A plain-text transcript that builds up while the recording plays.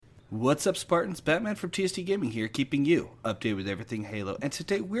What's up, Spartans? Batman from TST Gaming here, keeping you updated with everything Halo. And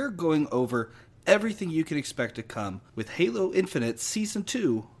today we're going over everything you can expect to come with Halo Infinite Season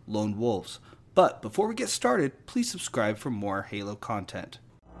 2 Lone Wolves. But before we get started, please subscribe for more Halo content.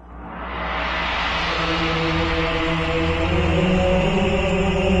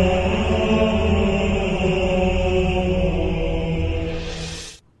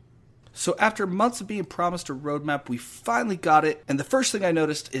 So after months of being promised a roadmap, we finally got it, and the first thing I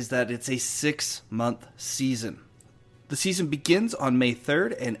noticed is that it's a 6-month season. The season begins on May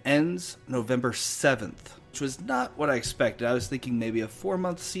 3rd and ends November 7th, which was not what I expected. I was thinking maybe a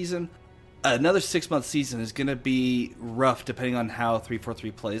 4-month season. Another 6-month season is going to be rough depending on how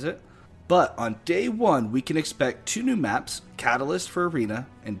 343 plays it. But on day 1, we can expect 2 new maps, Catalyst for Arena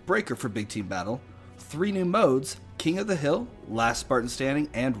and Breaker for Big Team Battle, 3 new modes, King of the Hill, Last Spartan Standing,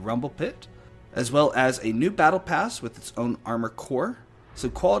 and Rumble Pit, as well as a new battle pass with its own armor core, some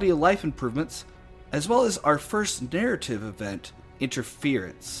quality of life improvements, as well as our first narrative event,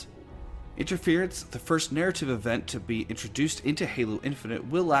 Interference. Interference, the first narrative event to be introduced into Halo Infinite,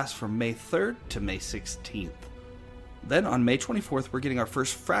 will last from May 3rd to May 16th. Then on May 24th, we're getting our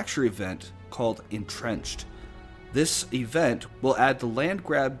first Fracture event called Entrenched. This event will add the land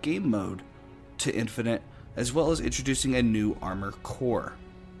grab game mode to Infinite, as well as introducing a new armor core.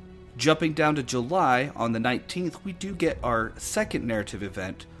 Jumping down to July, on the 19th, we do get our second narrative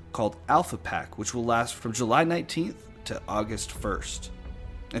event called Alpha Pack, which will last from July 19th to August 1st.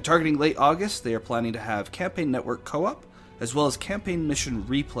 And targeting late August, they are planning to have Campaign Network Co-op, as well as Campaign Mission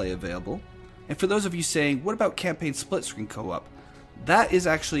Replay available. And for those of you saying, what about Campaign Split Screen Co-op? That is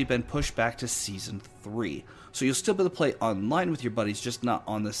actually been pushed back to Season 3. So you'll still be able to play online with your buddies, just not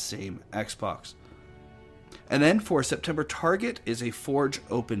on the same Xbox. And then for September target is a Forge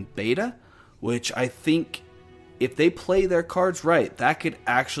Open Beta, which I think if they play their cards right, that could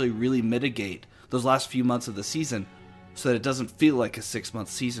actually really mitigate those last few months of the season so that it doesn't feel like a 6-month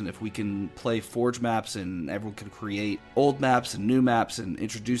season. If we can play Forge maps and everyone can create old maps and new maps and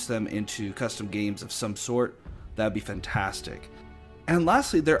introduce them into custom games of some sort, that would be fantastic. And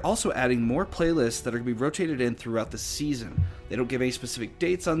lastly, they're also adding more playlists that are going to be rotated in throughout the season. They don't give any specific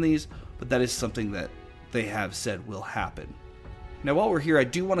dates on these, but that is something that they have said will happen. Now while we're here, I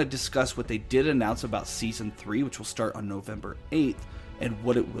do want to discuss what they did announce about Season 3, which will start on November 8th, and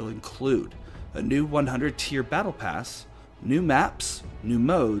what it will include. A new 100 tier battle pass, new maps, new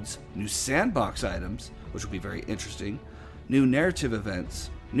modes, new sandbox items, which will be very interesting, new narrative events,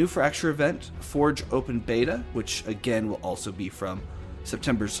 new Fracture event, Forge Open Beta, which again will also be from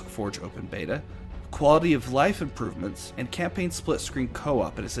September's Forge Open Beta, quality of life improvements, and Campaign Split Screen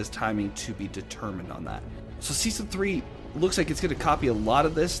Co-op, and it says timing to be determined on that. So Season 3 looks like it's going to copy a lot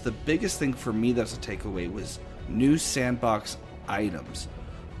of this. The biggest thing for me that's a takeaway was new sandbox items.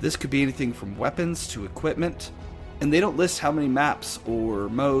 This could be anything from weapons to equipment, and they don't list how many maps or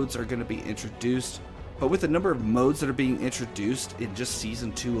modes are going to be introduced, but with the number of modes that are being introduced in just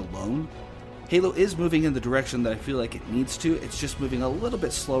Season 2 alone, Halo is moving in the direction that I feel like it needs to. It's just moving a little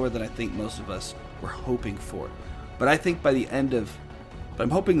bit slower than I think most of us were hoping for. But I'm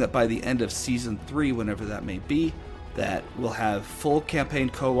hoping that by the end of Season 3, whenever that may be, that we'll have full campaign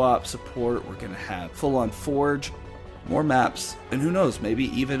co-op support, we're going to have full-on Forge, more maps, and who knows, maybe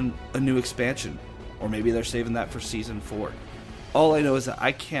even a new expansion. Or maybe they're saving that for Season 4. All I know is that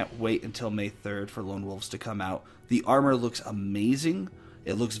I can't wait until May 3rd for Lone Wolves to come out. The armor looks amazing.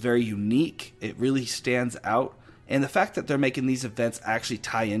 It looks very unique. It really stands out. And the fact that they're making these events actually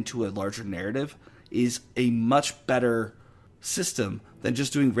tie into a larger narrative is a much better system than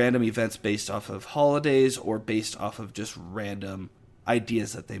just doing random events based off of holidays or based off of just random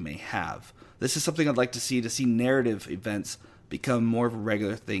ideas that they may have. This is something I'd like to see narrative events become more of a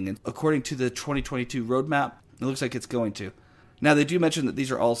regular thing. And according to the 2022 roadmap, it looks like it's going to. Now, they do mention that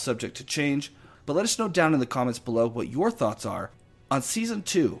these are all subject to change, but let us know down in the comments below what your thoughts are on Season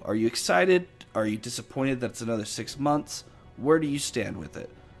 2. Are you excited? Are you disappointed that it's another 6 months? Where do you stand with it?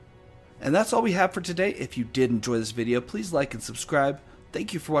 And that's all we have for today. If you did enjoy this video, please like and subscribe.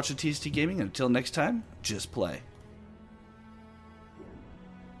 Thank you for watching TST Gaming, and until next time, just play.